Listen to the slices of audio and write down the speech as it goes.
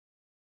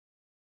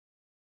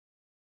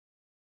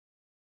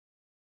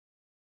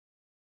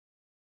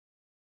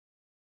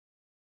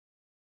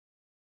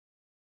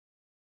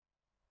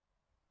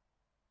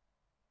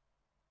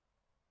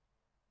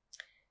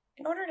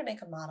In order to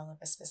make a model of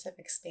a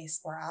specific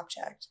space or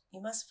object, you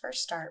must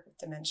first start with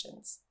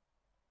dimensions.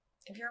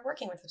 If you're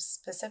working with a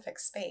specific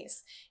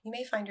space, you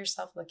may find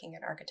yourself looking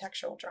at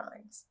architectural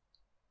drawings.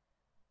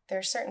 There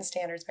are certain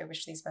standards by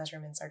which these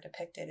measurements are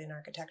depicted in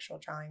architectural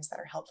drawings that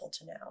are helpful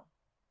to know.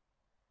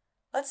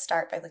 Let's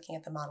start by looking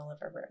at the model of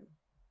a room.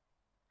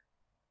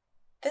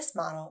 This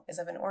model is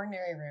of an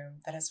ordinary room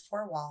that has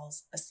 4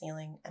 walls, a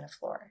ceiling, and a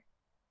floor.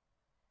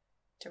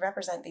 To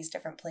represent these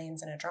different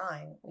planes in a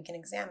drawing, we can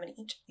examine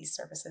each of these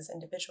surfaces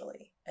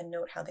individually and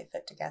note how they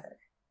fit together.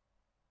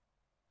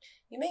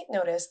 You may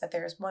notice that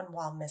there is one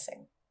wall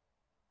missing.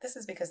 This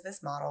is because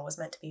this model was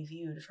meant to be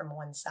viewed from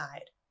one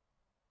side.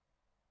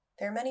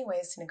 There are many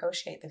ways to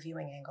negotiate the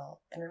viewing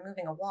angle, and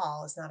removing a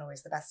wall is not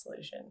always the best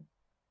solution.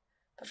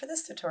 But for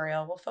this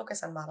tutorial, we'll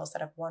focus on models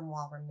that have one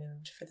wall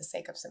removed for the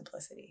sake of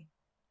simplicity.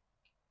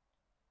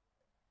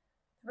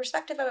 The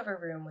perspective of a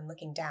room when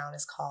looking down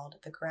is called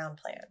the ground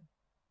plan,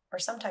 or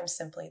sometimes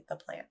simply the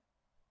plan.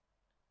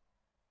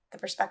 The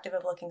perspective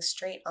of looking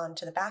straight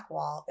onto the back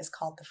wall is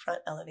called the front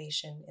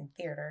elevation in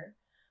theater,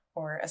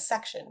 or a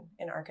section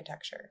in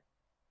architecture.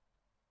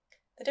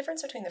 The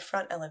difference between the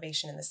front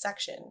elevation and the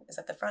section is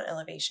that the front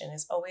elevation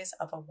is always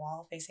of a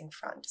wall facing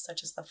front,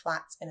 such as the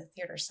flats in a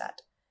theater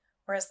set,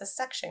 whereas the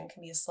section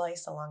can be a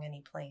slice along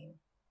any plane.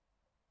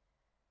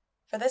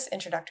 For this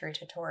introductory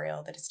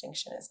tutorial, the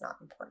distinction is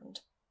not important.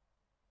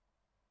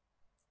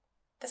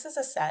 This is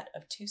a set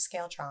of 2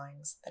 scale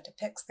drawings that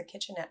depicts the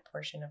kitchenette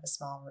portion of a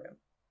small room.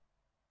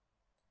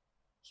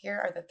 Here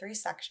are the 3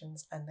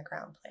 sections and the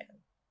ground plan.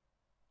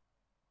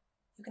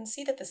 You can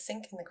see that the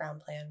sink in the ground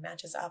plan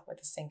matches up with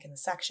the sink in the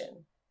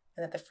section,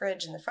 and that the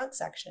fridge in the front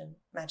section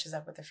matches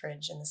up with the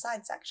fridge in the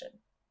side section.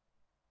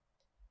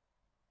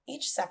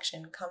 Each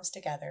section comes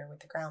together with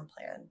the ground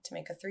plan to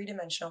make a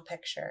 3-dimensional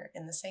picture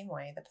in the same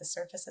way that the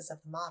surfaces of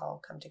the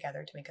model come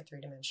together to make a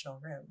 3-dimensional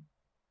room.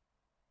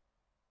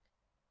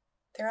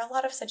 There are a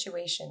lot of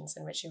situations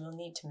in which you will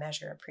need to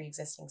measure a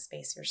pre-existing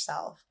space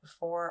yourself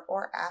before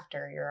or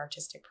after your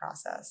artistic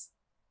process.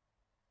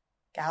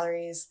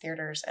 Galleries,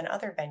 theaters, and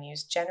other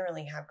venues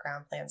generally have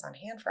ground plans on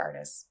hand for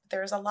artists, but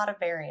there is a lot of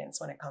variance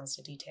when it comes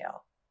to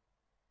detail.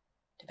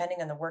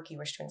 Depending on the work you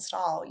wish to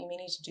install, you may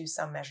need to do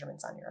some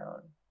measurements on your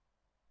own.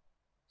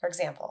 For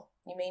example,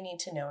 you may need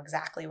to know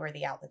exactly where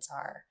the outlets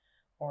are,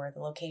 or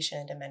the location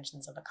and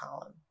dimensions of a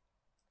column.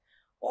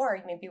 Or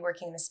you may be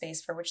working in a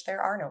space for which there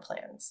are no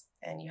plans,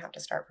 and you have to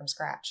start from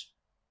scratch.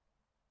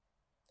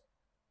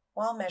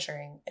 While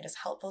measuring, it is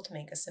helpful to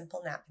make a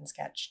simple napkin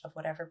sketch of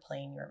whatever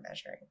plane you are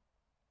measuring.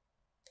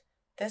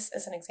 This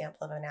is an example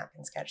of a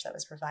napkin sketch that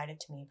was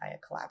provided to me by a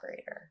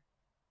collaborator.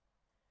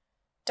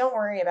 Don't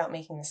worry about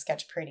making the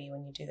sketch pretty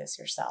when you do this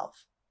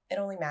yourself. It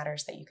only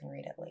matters that you can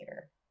read it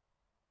later.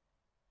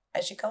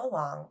 As you go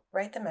along,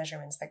 write the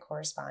measurements that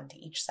correspond to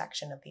each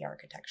section of the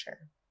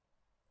architecture.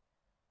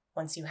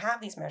 Once you have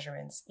these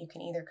measurements, you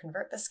can either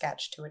convert the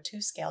sketch to a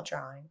 2-scale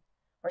drawing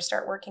or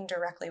start working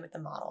directly with the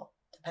model,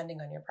 depending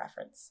on your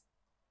preference.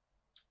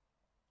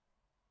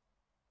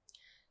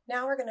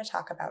 Now we're going to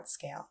talk about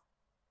scale.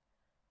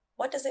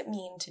 What does it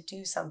mean to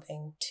do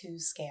something to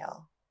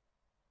scale?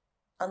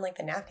 Unlike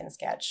the napkin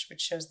sketch, which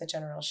shows the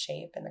general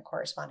shape and the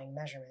corresponding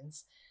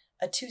measurements,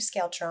 a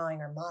 2-scale drawing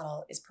or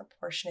model is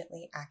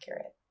proportionately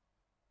accurate.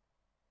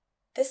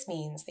 This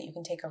means that you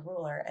can take a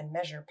ruler and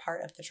measure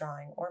part of the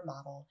drawing or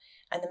model,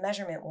 and the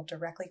measurement will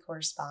directly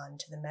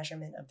correspond to the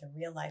measurement of the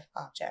real-life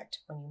object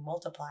when you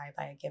multiply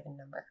by a given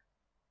number.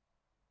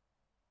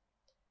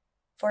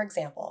 For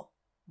example,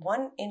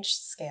 1-inch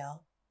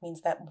scale means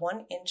that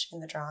 1 inch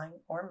in the drawing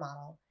or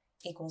model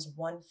equals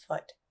 1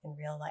 foot in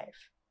real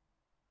life.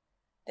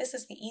 This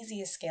is the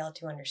easiest scale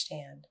to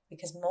understand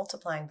because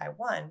multiplying by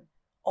 1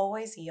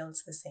 always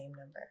yields the same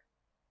number.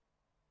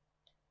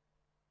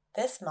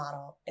 This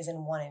model is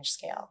in 1-inch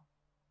scale.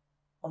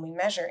 When we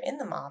measure in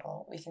the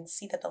model, we can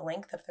see that the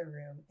length of the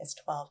room is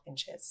 12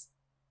 inches.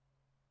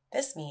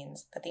 This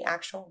means that the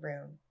actual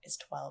room is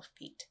 12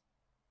 feet.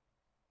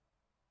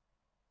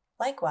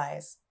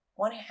 Likewise,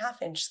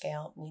 1/2-inch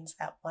scale means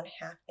that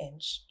 1/2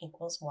 inch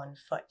equals 1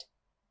 foot.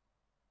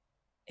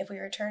 If we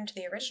return to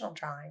the original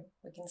drawing,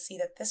 we can see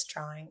that this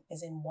drawing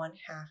is in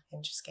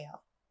 1/2-inch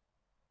scale.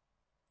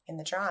 In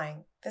the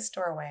drawing, this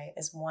doorway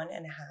is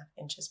 1.5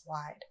 inches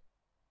wide.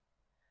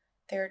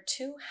 There are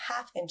 2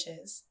 1/2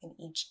 inches in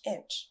each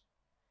inch,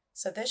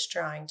 so this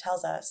drawing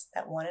tells us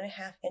that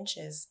 1.5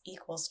 inches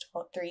equals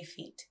 3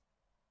 feet.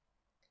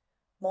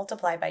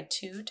 Multiply by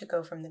 2 to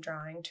go from the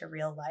drawing to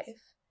real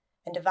life,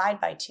 and divide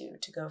by 2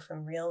 to go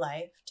from real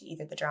life to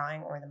either the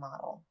drawing or the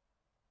model.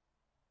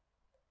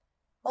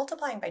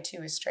 Multiplying by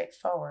 2 is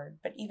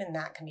straightforward, but even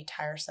that can be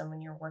tiresome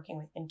when you're working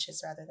with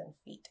inches rather than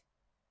feet.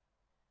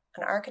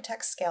 An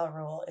architect's scale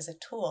rule is a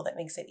tool that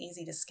makes it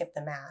easy to skip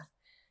the math.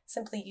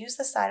 Simply use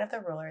the side of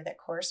the ruler that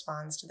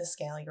corresponds to the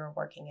scale you are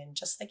working in,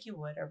 just like you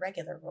would a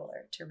regular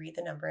ruler, to read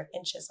the number of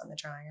inches on the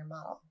drawing or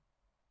model.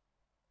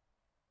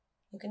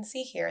 You can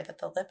see here that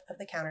the lip of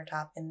the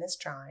countertop in this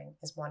drawing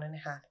is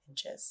 1.5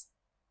 inches.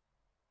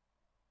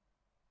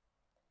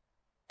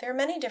 There are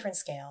many different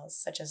scales,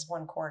 such as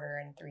 1/4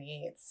 and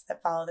 3/8,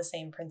 that follow the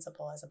same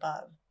principle as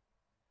above.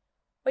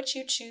 Which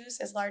you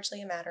choose is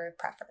largely a matter of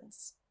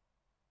preference.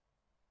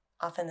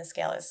 Often the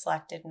scale is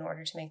selected in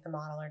order to make the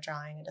model or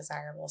drawing a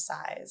desirable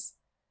size.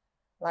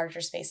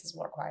 Larger spaces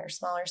will require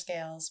smaller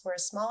scales,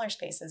 whereas smaller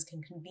spaces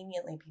can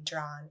conveniently be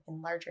drawn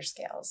in larger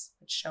scales,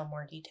 which show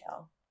more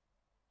detail.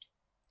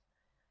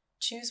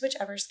 Choose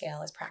whichever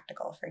scale is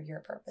practical for your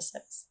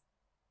purposes.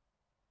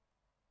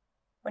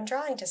 When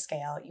drawing to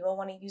scale, you will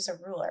want to use a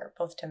ruler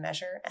both to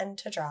measure and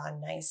to draw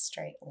nice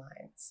straight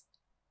lines.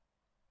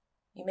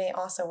 You may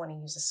also want to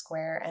use a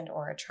square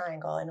and/or a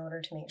triangle in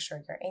order to make sure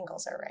your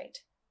angles are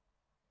right.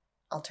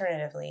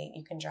 Alternatively,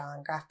 you can draw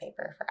on graph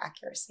paper for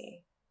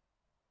accuracy.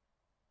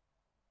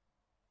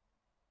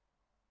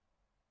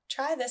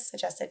 Try this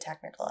suggested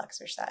technical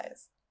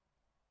exercise.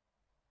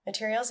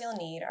 Materials you'll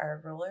need are a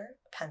ruler,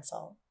 a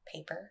pencil,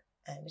 paper,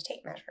 and a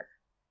tape measure.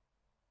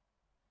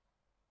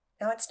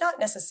 Now, it's not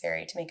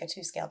necessary to make a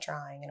 2-scale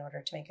drawing in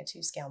order to make a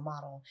 2-scale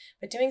model,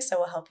 but doing so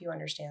will help you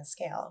understand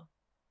scale.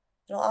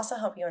 It'll also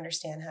help you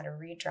understand how to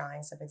read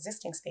drawings of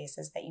existing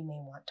spaces that you may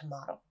want to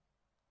model.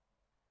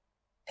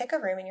 Pick a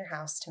room in your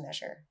house to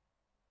measure.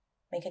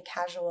 Make a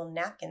casual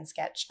napkin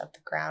sketch of the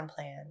ground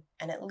plan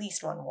and at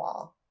least one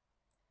wall.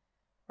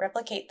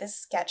 Replicate this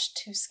sketch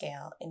to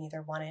scale in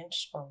either 1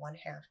 inch or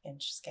 1/2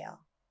 inch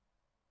scale.